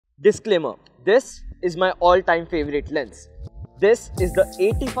Disclaimer, this is my all-time favorite lens. This is the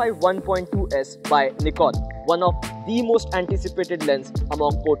 85 1.2S by Nikon, one of the most anticipated lens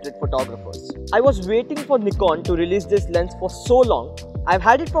among portrait photographers. I was waiting for Nikon to release this lens for so long. I've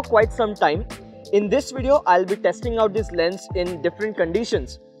had it for quite some time. In this video, I'll be testing out this lens in different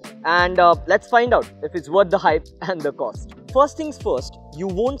conditions and let's find out if it's worth the hype and the cost. First things first, you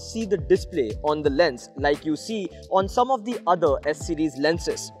won't see the display on the lens like you see on some of the other S-series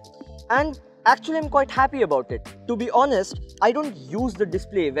lenses. And actually, I'm quite happy about it. To be honest, I don't use the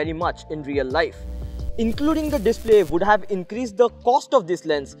display very much in real life. Including the display would have increased the cost of this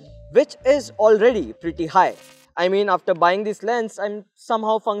lens, which is already pretty high. I mean, after buying this lens, I'm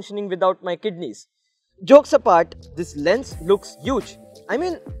somehow functioning without my kidneys. Jokes apart, this lens looks huge. I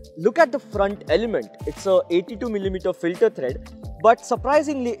mean, look at the front element. It's a 82mm filter thread, but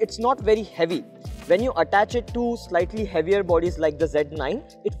surprisingly, it's not very heavy. When you attach it to slightly heavier bodies like the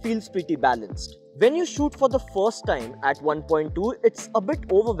Z9, it feels pretty balanced. When you shoot for the first time at 1.2, it's a bit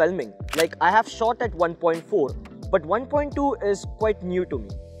overwhelming. Like, I have shot at 1.4, but 1.2 is quite new to me.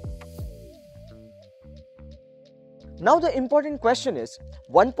 Now the important question is,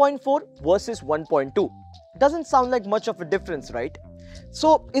 1.4 versus 1.2. Doesn't sound like much of a difference, right?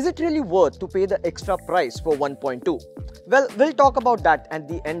 So, is it really worth to pay the extra price for 1.2? Well, we'll talk about that at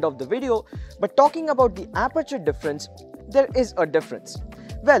the end of the video, but talking about the aperture difference, there is a difference.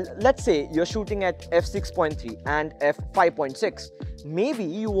 Well, let's say you're shooting at f6.3 and f5.6. Maybe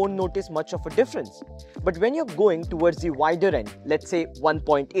you won't notice much of a difference. But when you're going towards the wider end, let's say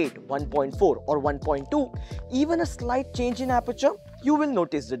 1.8, 1.4 or 1.2, even a slight change in aperture, you will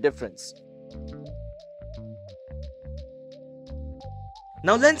notice the difference.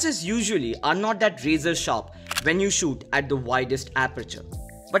 Now, lenses usually are not that razor sharp when you shoot at the widest aperture.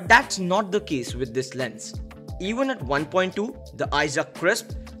 But that's not the case with this lens. Even at 1.2, the eyes are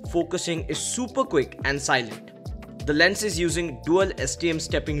crisp, focusing is super quick and silent. The lens is using dual STM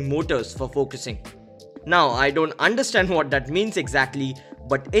stepping motors for focusing. Now, I don't understand what that means exactly,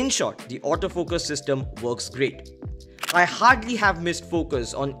 but in short, the autofocus system works great. I hardly have missed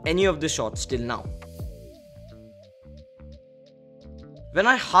focus on any of the shots till now. When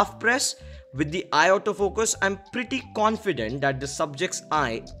I half press with the eye autofocus, I'm pretty confident that the subject's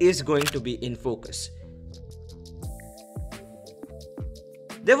eye is going to be in focus.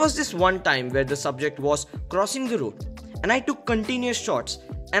 There was this one time where the subject was crossing the road and I took continuous shots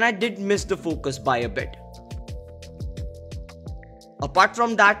and I did miss the focus by a bit. Apart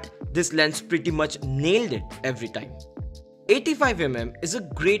from that, this lens pretty much nailed it every time. 85mm is a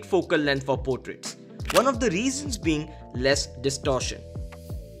great focal length for portraits, one of the reasons being less distortion.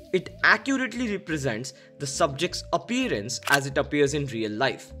 It accurately represents the subject's appearance as it appears in real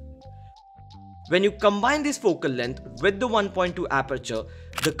life. When you combine this focal length with the 1.2 aperture,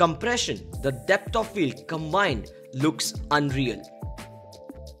 the compression, the depth of field combined looks unreal.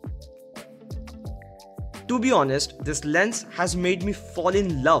 To be honest, this lens has made me fall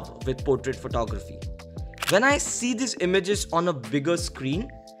in love with portrait photography. When I see these images on a bigger screen,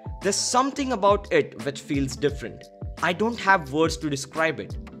 there's something about it which feels different. I don't have words to describe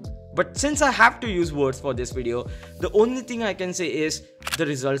it. But since I have to use words for this video, the only thing I can say is the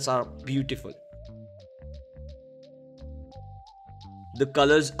results are beautiful. The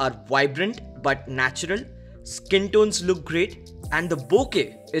colors are vibrant but natural, skin tones look great, and the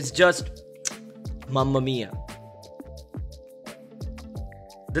bokeh is just mamma mia.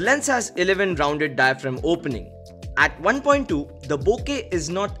 The lens has 11 rounded diaphragm opening. At 1.2, the bokeh is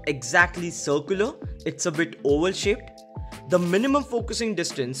not exactly circular, it's a bit oval shaped. The minimum focusing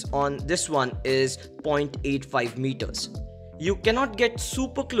distance on this one is 0.85 meters. You cannot get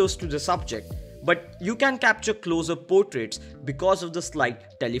super close to the subject, but you can capture closer portraits because of the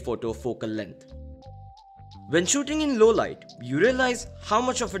slight telephoto focal length. When shooting in low light, you realize how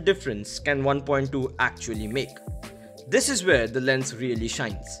much of a difference can 1.2 actually make. This is where the lens really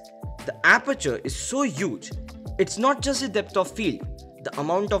shines. The aperture is so huge, it's not just the depth of field. The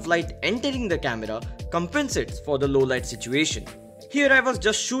amount of light entering the camera compensates for the low light situation. Here I was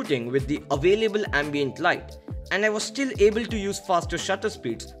just shooting with the available ambient light and I was still able to use faster shutter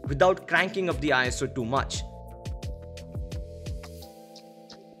speeds without cranking up the ISO too much.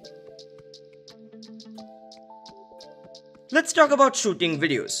 Let's talk about shooting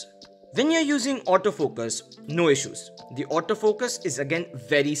videos. When you're using autofocus, no issues. The autofocus is again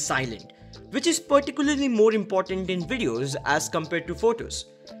very silent, which is particularly more important in videos as compared to photos.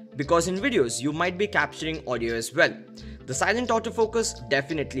 Because in videos, you might be capturing audio as well. The silent autofocus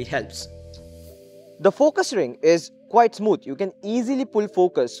definitely helps. The focus ring is quite smooth. You can easily pull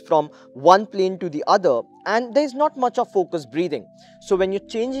focus from one plane to the other and there is not much of focus breathing. So when you're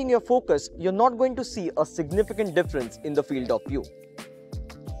changing your focus, you're not going to see a significant difference in the field of view.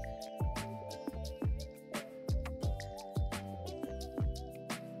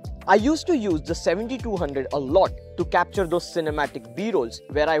 I used to use the 70-200 a lot to capture those cinematic B-rolls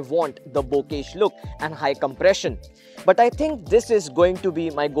where I want the bokeh look and high compression. But I think this is going to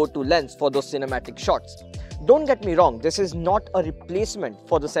be my go-to lens for those cinematic shots. Don't get me wrong, this is not a replacement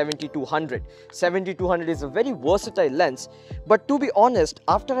for the 70-200. 70-200 is a very versatile lens, but to be honest,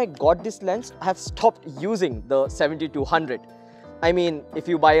 after I got this lens, I have stopped using the 70-200. I mean, if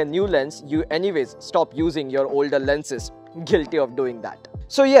you buy a new lens, you anyways stop using your older lenses. Guilty of doing that.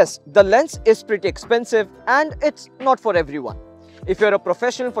 So yes, the lens is pretty expensive and it's not for everyone. If you're a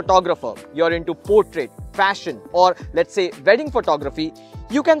professional photographer, you're into portrait, fashion, or let's say wedding photography,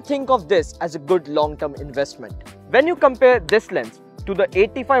 you can think of this as a good long-term investment. When you compare this lens to the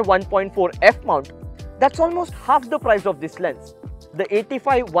 85 1.4 f-mount, that's almost half the price of this lens. The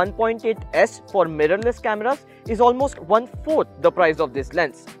 85 1.8S for mirrorless cameras is almost 1/4 the price of this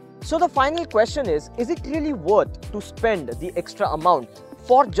lens. So the final question is it really worth to spend the extra amount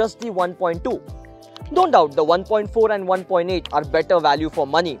for just the 1.2? No doubt the 1.4 and 1.8 are better value for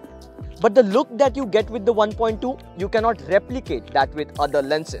money. But the look that you get with the 1.2, you cannot replicate that with other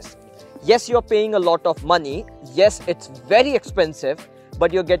lenses. Yes, you're paying a lot of money. Yes, it's very expensive,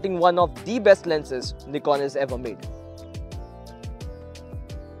 but you're getting one of the best lenses Nikon has ever made.